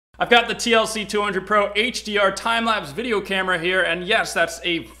I've got the TLC 200 Pro HDR time-lapse video camera here, and yes, that's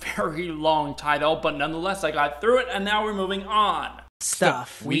a very long title, but nonetheless, I got through it, and now we're moving on.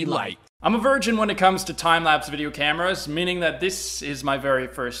 Stuff we like. I'm a virgin when it comes to time-lapse video cameras, meaning that this is my very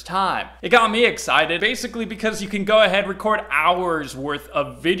first time. It got me excited, basically because you can go ahead and record hours worth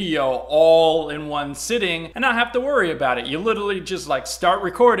of video all in one sitting and not have to worry about it. You literally just like start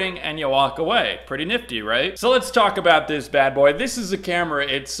recording and you walk away. Pretty nifty, right? So let's talk about this bad boy. This is the camera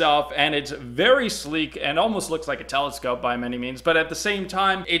itself, and it's very sleek and almost looks like a telescope by many means, but at the same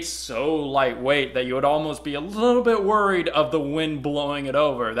time, it's so lightweight that you would almost be a little bit worried of the wind blowing it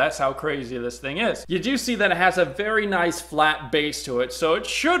over. That's how crazy this thing is. You do see that it has a very nice flat base to it, so it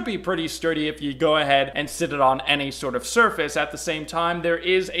should be pretty sturdy if you go ahead and sit it on any sort of surface. At the same time, there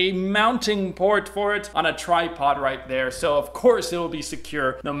is a mounting port for it on a tripod right there, so of course it will be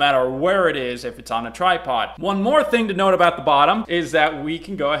secure no matter where it is if it's on a tripod. One more thing to note about the bottom is that we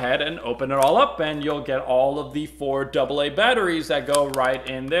can go ahead and open it all up and you'll get all of the 4 AA batteries that go right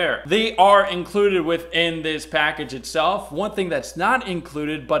in there. They are included within this package itself. One thing that's not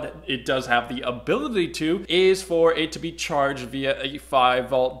included, but it does have the ability to, is for it to be charged via a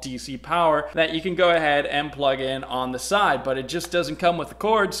 5-volt DC power that you can go ahead and plug in on the side, but it just doesn't come with the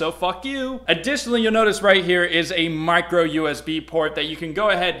cord, so fuck you. Additionally, you'll notice right here is a micro USB port that you can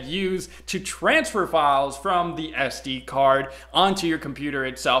go ahead and use to transfer files from the SD card onto your computer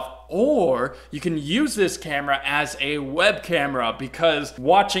itself, or you can use this camera as a web camera, because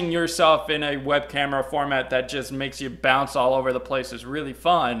watching yourself in a web camera format that just makes you bounce all over the place is really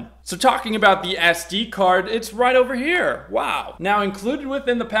fun. So talking about the SD card, it's right over here. Wow. Now included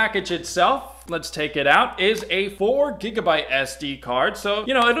within the package itself, let's take it out, is a 4 GB SD card. So,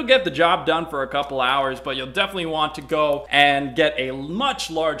 you know, it'll get the job done for a couple hours, but you'll definitely want to go and get a much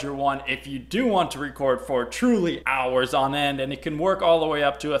larger one if you do want to record for truly hours on end, and it can work all the way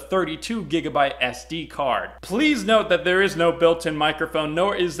up to a 32 GB SD card. Please note that there is no built-in microphone,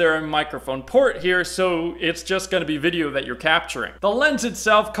 nor is there a microphone port here, so it's just going to be video that you're capturing. The lens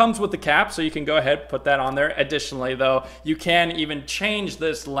itself comes with the cap, so you can go ahead and put that on there. Additionally, though, you can even change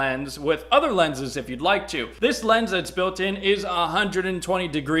this lens with other lenses if you'd like to. This lens that's built in is 120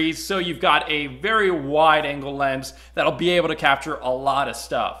 degrees, so you've got a very wide angle lens that'll be able to capture a lot of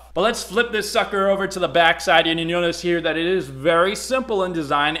stuff. But let's flip this sucker over to the back side, and you notice here that it is very simple in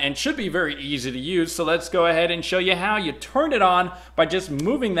design and should be very easy to use. So let's go ahead and show you how you turn it on by just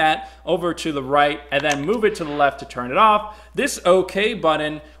moving that over to the right and then move it to the left to turn it off. This OK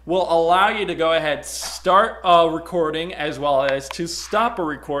button will allow you to go ahead, start a recording as well as to stop a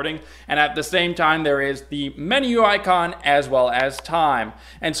recording, and at the same time there is the menu icon as well as time.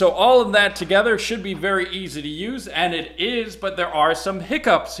 And so all of that together should be very easy to use, and it is, but there are some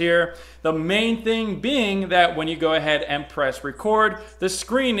hiccups here. The main thing being that when you go ahead and press record, the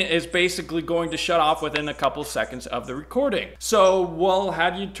screen is basically going to shut off within a couple seconds of the recording. So, well,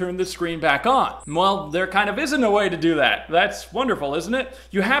 how do you turn the screen back on? Well, there kind of isn't a way to do that. That's wonderful, isn't it?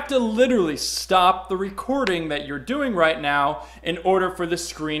 You have to literally stop the recording that you're doing right now in order for the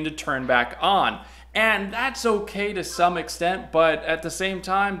screen to turn back on. And that's okay to some extent, but at the same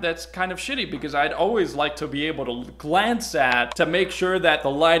time, that's kind of shitty because I'd always like to be able to glance at to make sure that the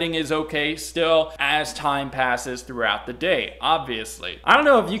lighting is okay still as time passes throughout the day, obviously. I don't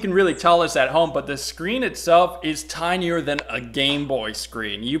know if you can really tell this at home, but the screen itself is tinier than a Game Boy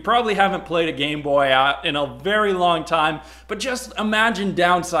screen. You probably haven't played a Game Boy out in a very long time, but just imagine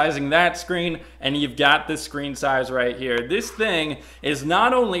downsizing that screen and you've got the screen size right here. This thing is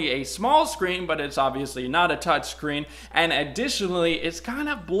not only a small screen, but it's obviously not a touch screen, and additionally it's kind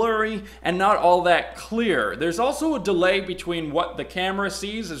of blurry and not all that clear. There's also a delay between what the camera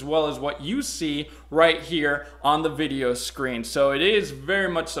sees as well as what you see right here on the video screen, so it is very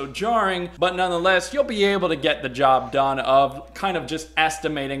much so jarring, but nonetheless you'll be able to get the job done of kind of just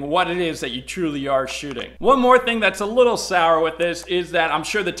estimating what it is that you truly are shooting. One more thing that's a little sour with this is that I'm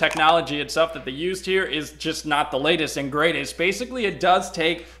sure the technology itself that they used here is just not the latest and greatest. Basically, it does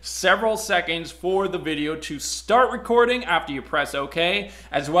take several seconds for the video to start recording after you press OK,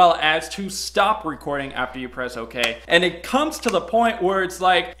 as well as to stop recording after you press OK. And it comes to the point where it's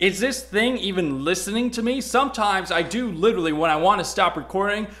like, is this thing even listening to me? Sometimes I do literally, when I want to stop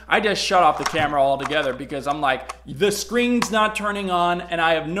recording, I just shut off the camera altogether because I'm like, the screen's not turning on and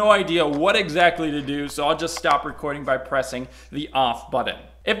I have no idea what exactly to do, so I'll just stop recording by pressing the off button.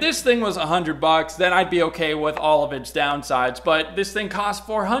 If this thing was $100, then I'd be okay with all of its downsides, but this thing costs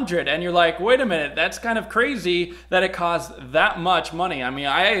 $400, and you're like, wait a minute, that's kind of crazy that it costs that much money. I mean,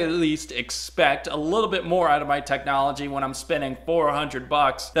 I at least expect a little bit more out of my technology when I'm spending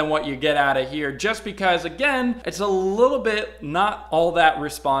 $400 than what you get out of here, just because, again, it's a little bit not all that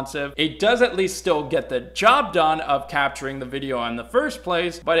responsive. It does at least still get the job done of capturing the video in the first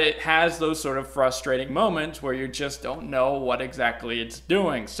place, but it has those sort of frustrating moments where you just don't know what exactly it's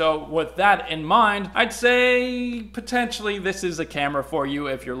doing. So with that in mind, I'd say potentially this is a camera for you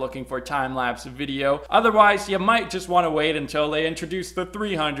if you're looking for time-lapse video. Otherwise, you might just want to wait until they introduce the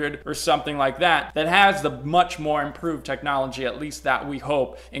 300 or something like that has the much more improved technology, at least that we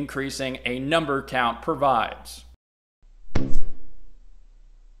hope increasing a number count provides.